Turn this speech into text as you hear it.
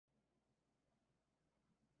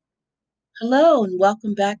Hello and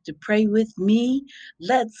welcome back to Pray With Me.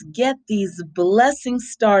 Let's get these blessings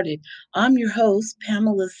started. I'm your host,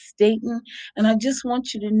 Pamela Staten, and I just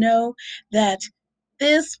want you to know that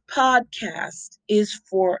this podcast is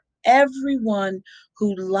for everyone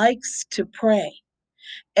who likes to pray,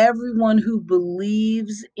 everyone who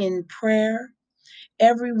believes in prayer,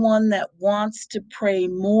 everyone that wants to pray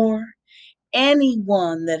more,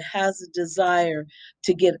 anyone that has a desire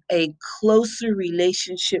to get a closer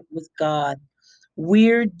relationship with God.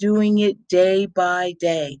 We're doing it day by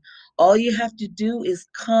day. All you have to do is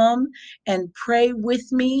come and pray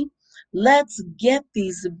with me. Let's get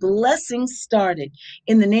these blessings started.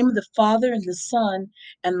 In the name of the Father, and the Son,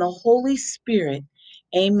 and the Holy Spirit.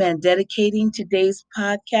 Amen. Dedicating today's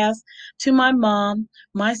podcast to my mom,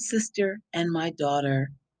 my sister, and my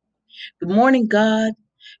daughter. Good morning, God.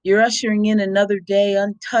 You're ushering in another day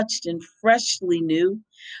untouched and freshly new.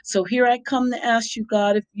 So here I come to ask you,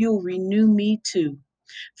 God, if you'll renew me too.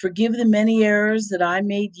 Forgive the many errors that I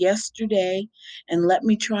made yesterday, and let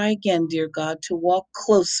me try again, dear God, to walk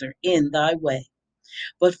closer in thy way.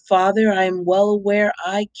 But Father, I am well aware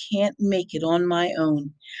I can't make it on my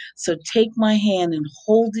own. So take my hand and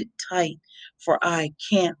hold it tight, for I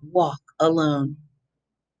can't walk alone.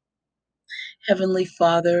 Heavenly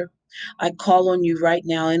Father, I call on you right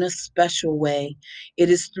now in a special way. It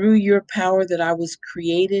is through your power that I was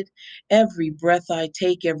created. Every breath I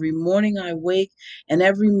take, every morning I wake, and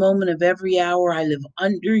every moment of every hour I live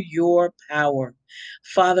under your power.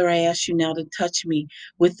 Father, I ask you now to touch me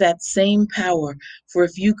with that same power. For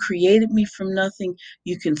if you created me from nothing,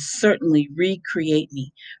 you can certainly recreate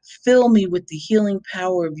me. Fill me with the healing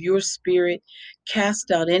power of your spirit.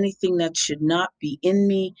 Cast out anything that should not be in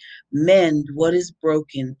me. Mend what is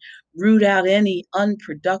broken, root out any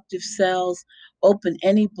unproductive cells, open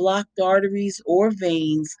any blocked arteries or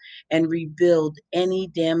veins, and rebuild any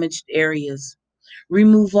damaged areas.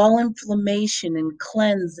 Remove all inflammation and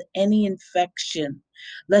cleanse any infection.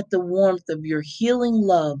 Let the warmth of your healing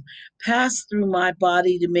love pass through my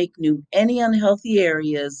body to make new any unhealthy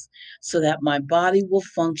areas so that my body will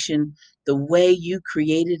function the way you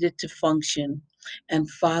created it to function. And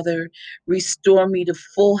Father, restore me to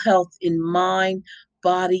full health in mind,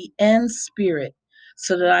 body, and spirit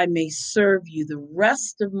so that I may serve you the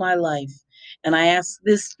rest of my life. And I ask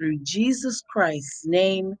this through Jesus Christ's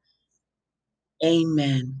name.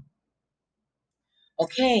 Amen.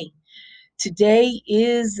 Okay, today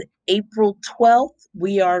is April 12th.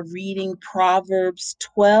 We are reading Proverbs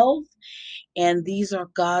 12, and these are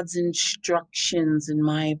God's instructions, in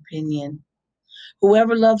my opinion.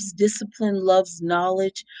 Whoever loves discipline loves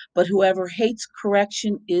knowledge, but whoever hates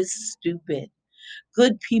correction is stupid.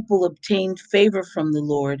 Good people obtain favor from the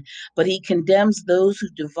Lord, but he condemns those who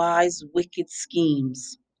devise wicked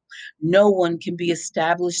schemes. No one can be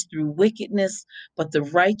established through wickedness, but the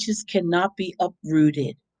righteous cannot be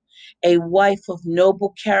uprooted. A wife of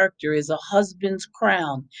noble character is a husband's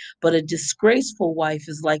crown, but a disgraceful wife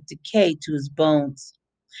is like decay to his bones.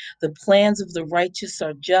 The plans of the righteous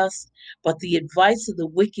are just, but the advice of the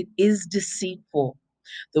wicked is deceitful.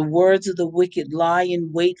 The words of the wicked lie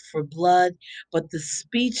in wait for blood, but the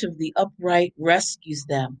speech of the upright rescues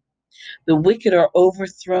them. The wicked are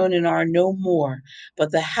overthrown and are no more,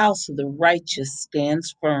 but the house of the righteous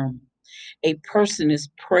stands firm. A person is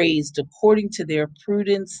praised according to their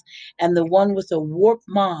prudence, and the one with a warped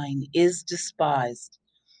mind is despised.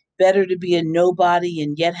 Better to be a nobody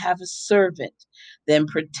and yet have a servant than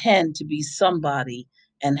pretend to be somebody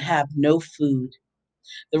and have no food.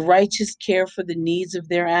 The righteous care for the needs of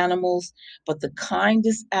their animals, but the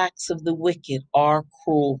kindest acts of the wicked are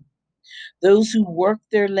cruel. Those who work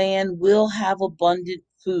their land will have abundant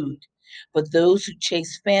food, but those who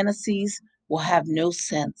chase fantasies will have no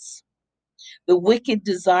sense. The wicked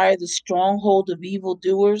desire the stronghold of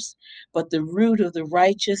evildoers, but the root of the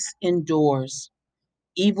righteous endures.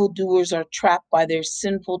 Evildoers are trapped by their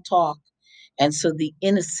sinful talk, and so the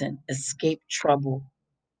innocent escape trouble.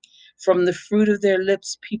 From the fruit of their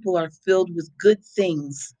lips, people are filled with good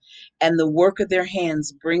things, and the work of their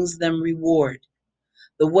hands brings them reward.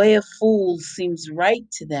 The way of fools seems right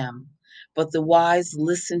to them, but the wise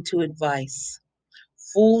listen to advice.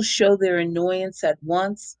 Fools show their annoyance at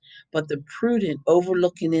once, but the prudent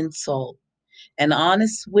overlook an insult. An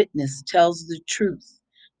honest witness tells the truth,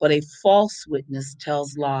 but a false witness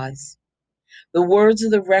tells lies. The words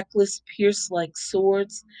of the reckless pierce like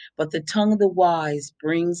swords, but the tongue of the wise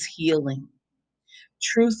brings healing.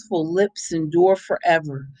 Truthful lips endure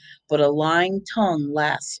forever, but a lying tongue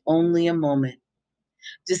lasts only a moment.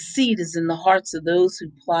 Deceit is in the hearts of those who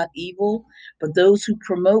plot evil, but those who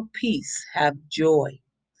promote peace have joy.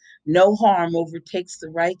 No harm overtakes the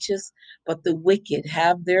righteous, but the wicked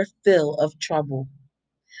have their fill of trouble.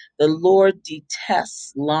 The Lord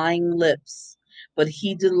detests lying lips, but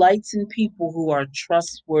he delights in people who are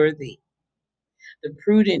trustworthy. The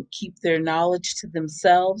prudent keep their knowledge to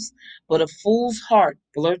themselves, but a fool's heart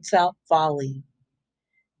blurts out folly.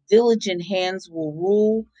 Diligent hands will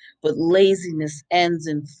rule, but laziness ends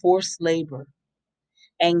in forced labor.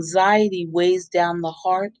 Anxiety weighs down the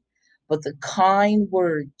heart, but the kind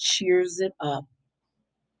word cheers it up.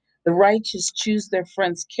 The righteous choose their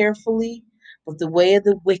friends carefully, but the way of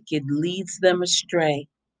the wicked leads them astray.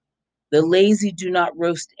 The lazy do not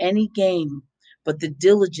roast any game, but the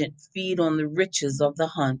diligent feed on the riches of the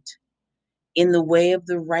hunt. In the way of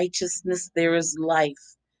the righteousness there is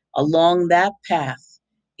life. Along that path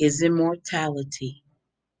is immortality.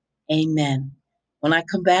 Amen. When I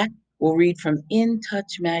come back, we'll read from In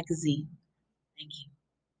Touch magazine. Thank you.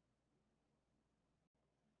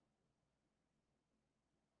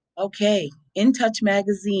 Okay, In Touch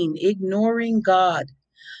magazine, Ignoring God.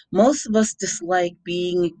 Most of us dislike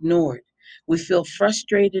being ignored. We feel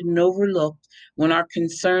frustrated and overlooked when our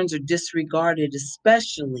concerns are disregarded,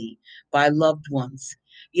 especially by loved ones.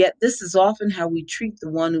 Yet, this is often how we treat the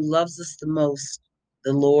one who loves us the most,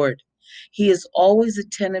 the Lord. He is always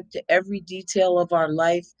attentive to every detail of our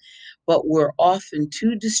life, but we're often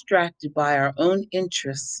too distracted by our own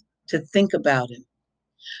interests to think about Him.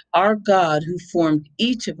 Our God, who formed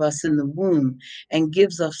each of us in the womb and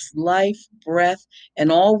gives us life, breath,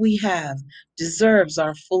 and all we have, deserves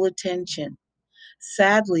our full attention.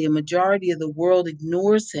 Sadly, a majority of the world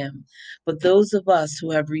ignores him, but those of us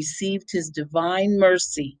who have received his divine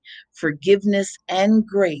mercy, forgiveness, and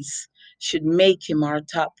grace should make him our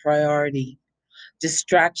top priority.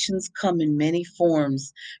 Distractions come in many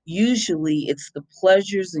forms. Usually, it's the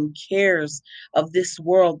pleasures and cares of this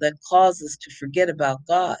world that cause us to forget about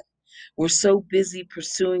God. We're so busy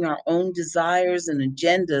pursuing our own desires and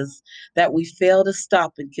agendas that we fail to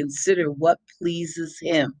stop and consider what pleases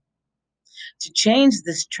Him. To change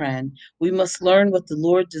this trend, we must learn what the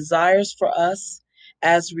Lord desires for us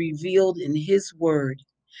as revealed in His Word.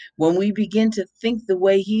 When we begin to think the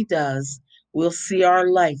way He does, we'll see our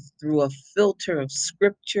life through a filter of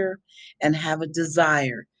Scripture and have a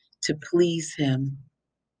desire to please Him.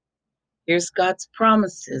 Here's God's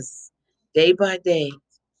promises day by day.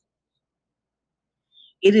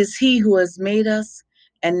 It is He who has made us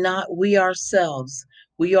and not we ourselves.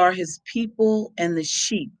 We are His people and the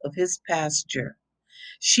sheep of His pasture.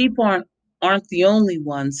 Sheep aren't the only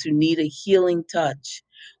ones who need a healing touch.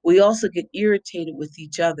 We also get irritated with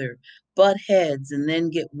each other, butt heads, and then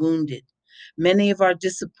get wounded. Many of our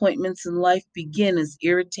disappointments in life begin as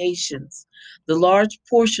irritations. The large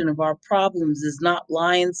portion of our problems is not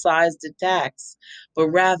lion sized attacks, but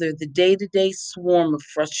rather the day to day swarm of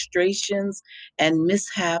frustrations and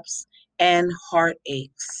mishaps and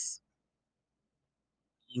heartaches.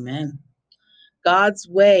 Amen. God's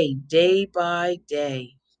way, day by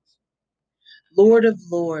day. Lord of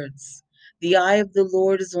Lords, the eye of the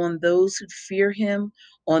Lord is on those who fear him,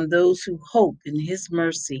 on those who hope in his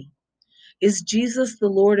mercy. Is Jesus the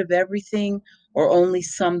Lord of everything or only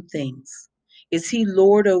some things? Is he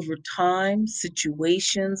Lord over time,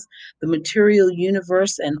 situations, the material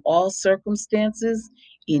universe, and all circumstances?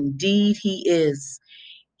 Indeed, he is.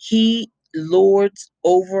 He lords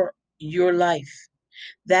over your life.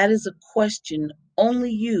 That is a question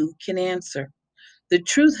only you can answer. The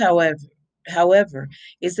truth, however,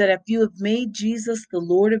 is that if you have made Jesus the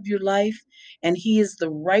Lord of your life and he is the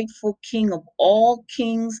rightful King of all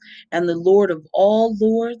kings and the Lord of all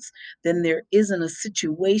lords, then there isn't a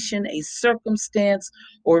situation, a circumstance,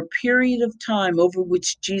 or a period of time over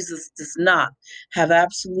which Jesus does not have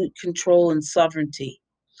absolute control and sovereignty.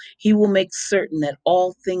 He will make certain that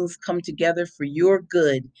all things come together for your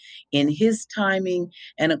good in His timing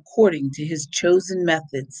and according to His chosen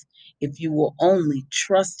methods, if you will only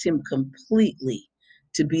trust Him completely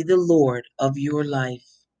to be the Lord of your life.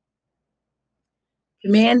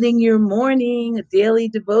 Commanding your morning, a daily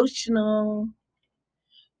devotional.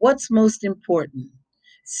 What's most important?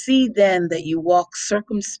 See then that you walk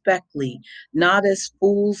circumspectly, not as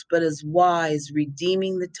fools, but as wise,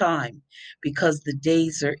 redeeming the time, because the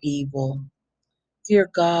days are evil. Dear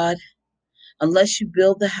God, unless you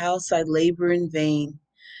build the house, I labor in vain.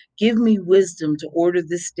 Give me wisdom to order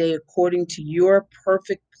this day according to your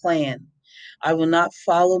perfect plan. I will not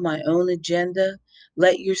follow my own agenda.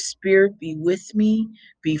 Let your spirit be with me,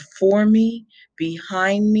 before me,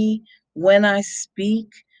 behind me, when I speak,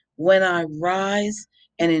 when I rise,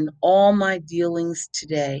 and in all my dealings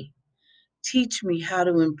today. Teach me how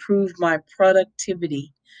to improve my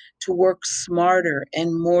productivity, to work smarter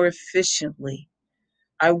and more efficiently.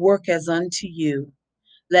 I work as unto you.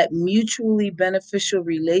 Let mutually beneficial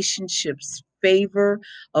relationships favor,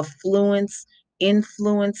 affluence,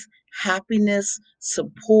 influence, happiness,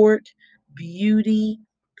 support, beauty,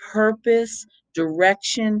 purpose,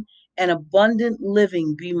 direction, and abundant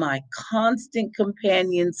living be my constant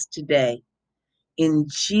companions today. In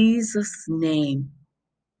Jesus' name,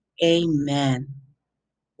 amen.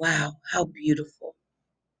 Wow, how beautiful.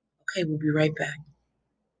 Okay, we'll be right back.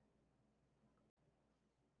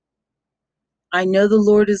 I know the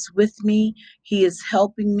Lord is with me. He is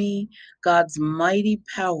helping me. God's mighty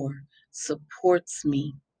power supports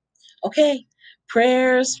me. Okay,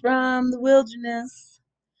 prayers from the wilderness.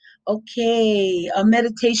 Okay, a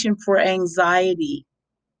meditation for anxiety.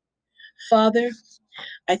 Father,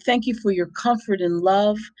 I thank you for your comfort and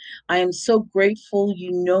love. I am so grateful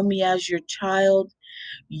you know me as your child.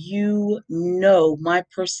 You know my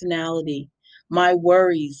personality, my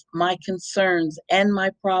worries, my concerns, and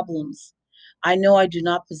my problems. I know I do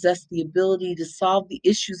not possess the ability to solve the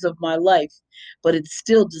issues of my life, but it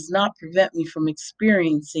still does not prevent me from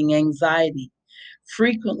experiencing anxiety.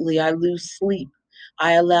 Frequently, I lose sleep.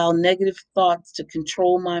 I allow negative thoughts to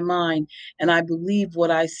control my mind, and I believe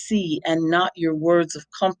what I see and not your words of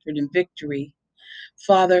comfort and victory.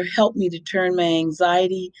 Father, help me to turn my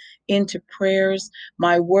anxiety into prayers,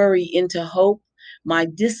 my worry into hope, my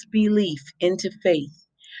disbelief into faith.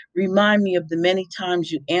 Remind me of the many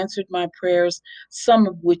times you answered my prayers, some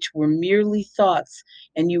of which were merely thoughts,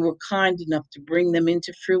 and you were kind enough to bring them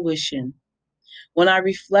into fruition. When I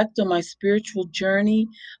reflect on my spiritual journey,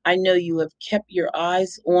 I know you have kept your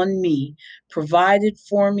eyes on me, provided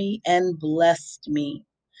for me, and blessed me.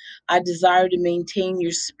 I desire to maintain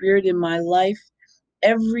your spirit in my life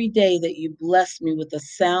every day that you bless me with a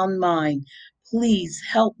sound mind. Please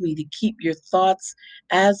help me to keep your thoughts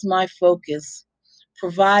as my focus.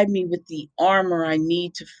 Provide me with the armor I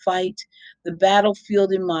need to fight the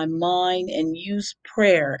battlefield in my mind and use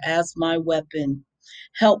prayer as my weapon.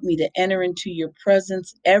 Help me to enter into your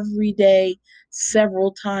presence every day,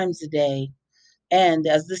 several times a day. And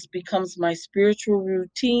as this becomes my spiritual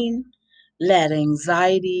routine, let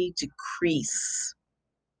anxiety decrease.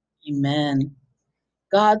 Amen.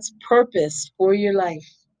 God's purpose for your life.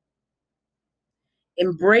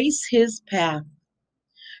 Embrace his path.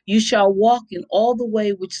 You shall walk in all the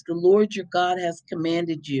way which the Lord your God has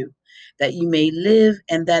commanded you, that you may live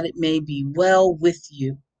and that it may be well with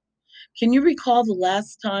you. Can you recall the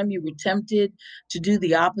last time you were tempted to do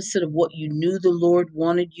the opposite of what you knew the Lord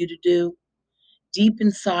wanted you to do? Deep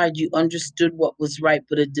inside, you understood what was right,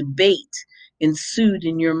 but a debate ensued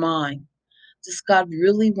in your mind. Does God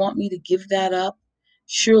really want me to give that up?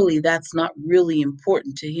 Surely that's not really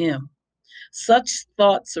important to him. Such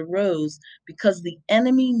thoughts arose because the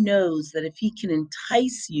enemy knows that if he can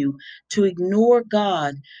entice you to ignore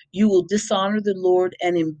God, you will dishonor the Lord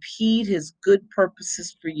and impede his good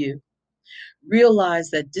purposes for you.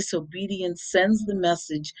 Realize that disobedience sends the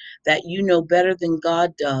message that you know better than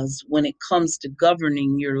God does when it comes to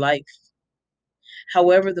governing your life.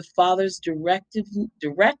 However, the Father's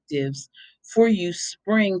directives for you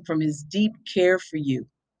spring from his deep care for you.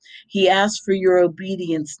 He asks for your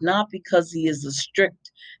obedience not because he is a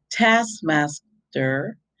strict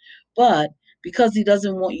taskmaster, but because he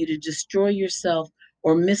doesn't want you to destroy yourself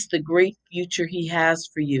or miss the great future he has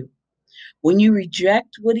for you. When you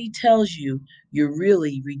reject what he tells you, you're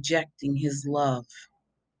really rejecting his love.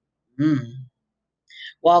 Mm.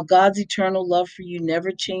 While God's eternal love for you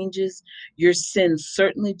never changes, your sin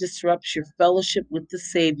certainly disrupts your fellowship with the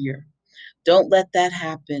Savior. Don't let that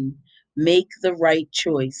happen. Make the right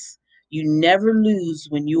choice. You never lose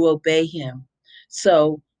when you obey him.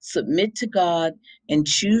 So submit to God and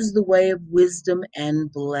choose the way of wisdom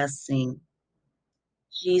and blessing.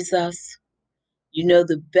 Jesus, you know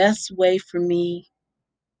the best way for me,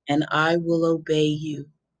 and I will obey you.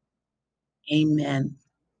 Amen.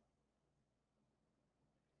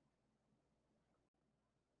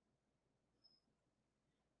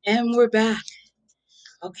 And we're back.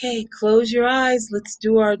 Okay, close your eyes. Let's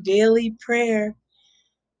do our daily prayer.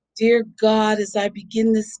 Dear God, as I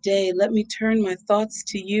begin this day, let me turn my thoughts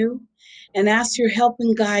to you and ask your help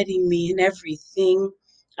in guiding me in everything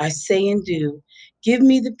I say and do. Give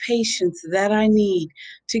me the patience that I need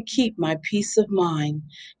to keep my peace of mind.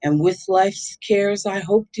 And with life's cares, I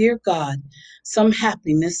hope, dear God, some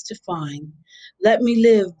happiness to find. Let me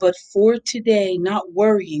live but for today, not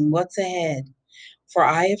worrying what's ahead. For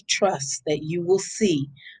I have trust that you will see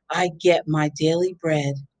I get my daily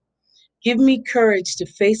bread. Give me courage to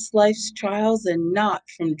face life's trials and not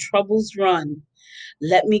from troubles run.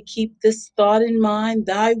 Let me keep this thought in mind,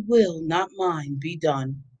 thy will, not mine, be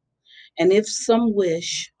done. And if some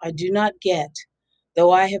wish I do not get,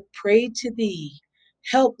 though I have prayed to thee,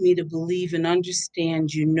 help me to believe and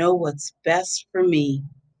understand you know what's best for me.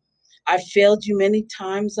 I've failed you many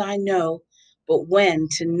times, I know, but when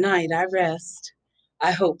tonight I rest,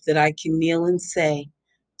 I hope that I can kneel and say,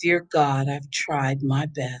 Dear God, I've tried my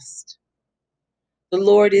best. The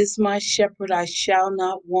Lord is my shepherd, I shall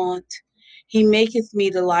not want. He maketh me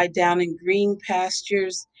to lie down in green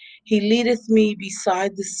pastures. He leadeth me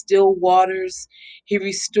beside the still waters. He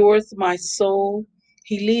restoreth my soul.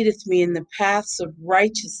 He leadeth me in the paths of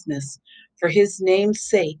righteousness for his name's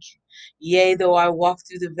sake. Yea, though I walk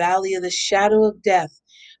through the valley of the shadow of death,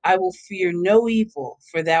 I will fear no evil,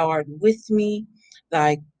 for thou art with me.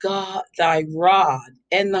 Thy God, thy rod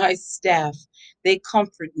and thy staff, they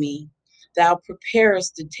comfort me. Thou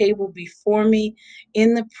preparest a table before me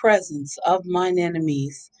in the presence of mine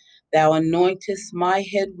enemies. Thou anointest my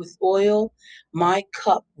head with oil, my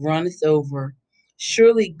cup runneth over.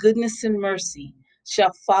 Surely goodness and mercy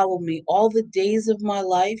shall follow me all the days of my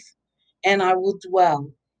life, and I will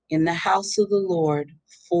dwell in the house of the Lord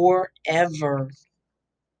forever.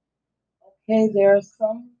 Okay, there are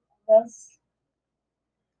some of us,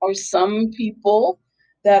 or some people,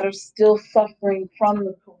 that are still suffering from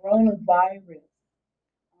the coronavirus.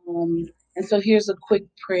 And so here's a quick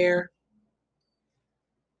prayer.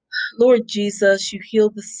 Lord Jesus, you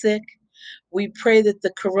heal the sick. We pray that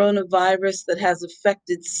the coronavirus that has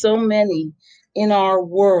affected so many in our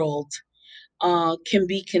world can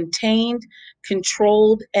be contained,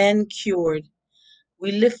 controlled, and cured.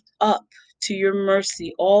 We lift up to your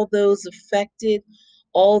mercy all those affected,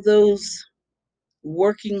 all those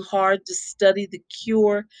working hard to study the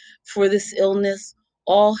cure for this illness,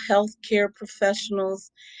 all healthcare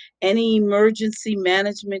professionals, any emergency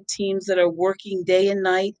management teams that are working day and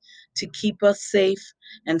night to keep us safe,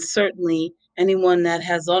 and certainly anyone that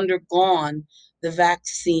has undergone the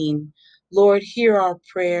vaccine. Lord, hear our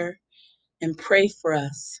prayer and pray for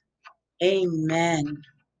us. Amen.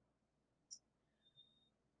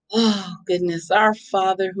 Oh, goodness. Our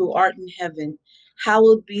Father who art in heaven,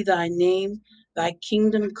 hallowed be thy name. Thy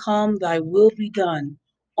kingdom come, thy will be done,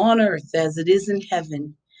 on earth as it is in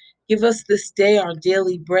heaven. Give us this day our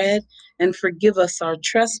daily bread, and forgive us our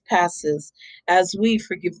trespasses, as we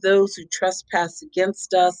forgive those who trespass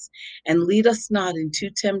against us. And lead us not into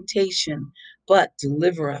temptation, but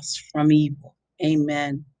deliver us from evil.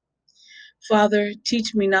 Amen. Father,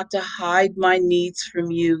 teach me not to hide my needs from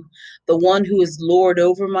you, the one who is Lord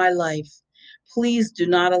over my life. Please do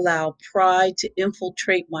not allow pride to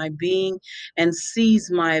infiltrate my being and seize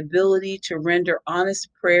my ability to render honest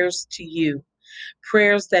prayers to you,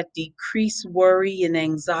 prayers that decrease worry and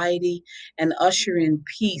anxiety and usher in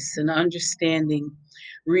peace and understanding.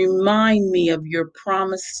 Remind me of your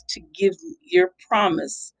promise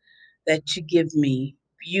that you give me,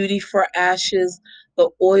 beauty for ashes, the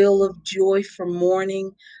oil of joy for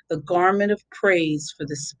mourning, the garment of praise for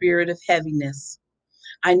the spirit of heaviness.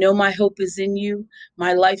 I know my hope is in you.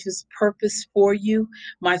 My life is purpose for you.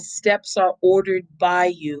 My steps are ordered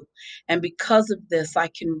by you. And because of this, I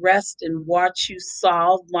can rest and watch you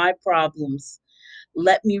solve my problems.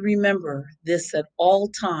 Let me remember this at all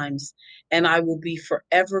times, and I will be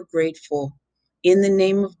forever grateful. In the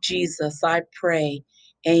name of Jesus, I pray.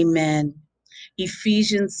 Amen.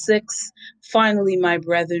 Ephesians 6, finally, my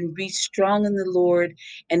brethren, be strong in the Lord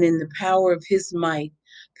and in the power of his might.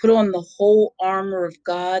 Put on the whole armor of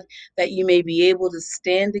God that you may be able to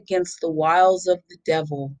stand against the wiles of the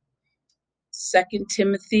devil. 2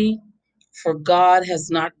 Timothy, for God has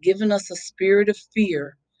not given us a spirit of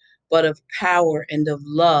fear, but of power and of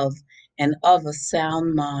love and of a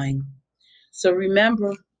sound mind. So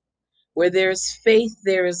remember, where there is faith,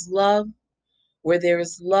 there is love. Where there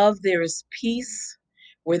is love, there is peace.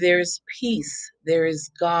 Where there is peace, there is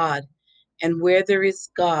God. And where there is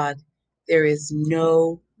God, there is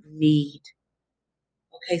no need.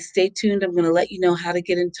 Okay, stay tuned. I'm going to let you know how to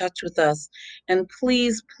get in touch with us. And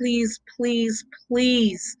please, please, please,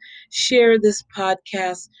 please share this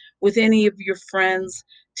podcast with any of your friends.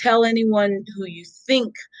 Tell anyone who you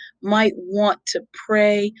think might want to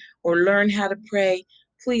pray or learn how to pray.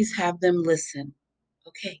 Please have them listen.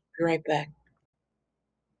 Okay, be right back.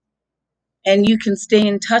 And you can stay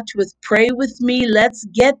in touch with Pray With Me. Let's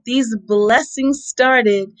get these blessings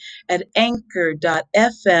started at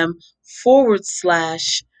anchor.fm/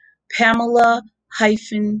 Pamela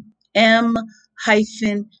M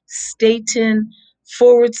Staten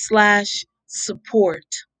 / support.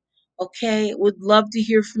 Okay, would love to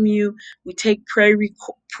hear from you. We take prayer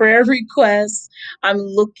requests. I'm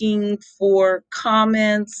looking for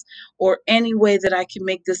comments or any way that I can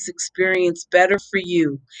make this experience better for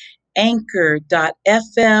you.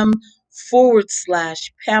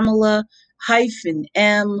 Anchor.fm/Pamela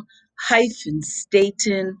M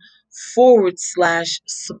Staten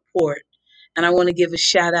 /support. And I want to give a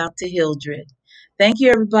shout out to Hildred. Thank you,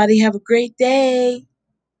 everybody. Have a great day.